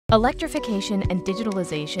Electrification and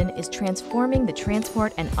digitalization is transforming the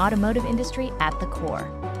transport and automotive industry at the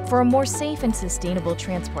core. For a more safe and sustainable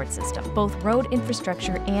transport system, both road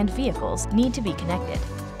infrastructure and vehicles need to be connected.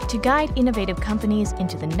 To guide innovative companies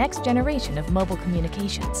into the next generation of mobile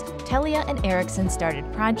communications, Telia and Ericsson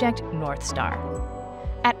started Project NorthStar.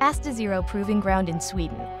 At AstaZero Proving Ground in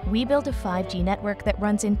Sweden, we built a 5G network that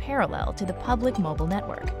runs in parallel to the public mobile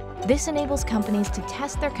network. This enables companies to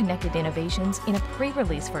test their connected innovations in a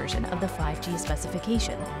pre-release version of the 5G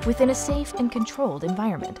specification within a safe and controlled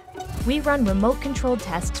environment. We run remote-controlled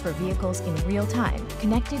tests for vehicles in real time,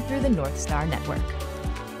 connected through the NorthStar network.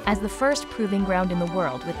 As the first proving ground in the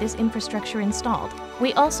world with this infrastructure installed,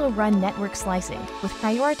 we also run network slicing with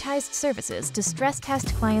prioritized services to stress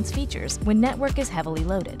test clients' features when network is heavily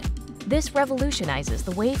loaded. This revolutionizes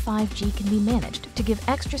the way 5G can be managed to give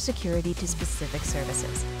extra security to specific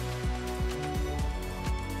services.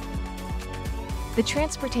 The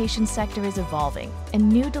transportation sector is evolving, and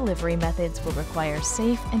new delivery methods will require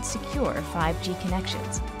safe and secure 5G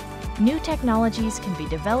connections. New technologies can be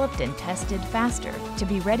developed and tested faster to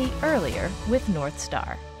be ready earlier with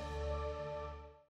NorthStar.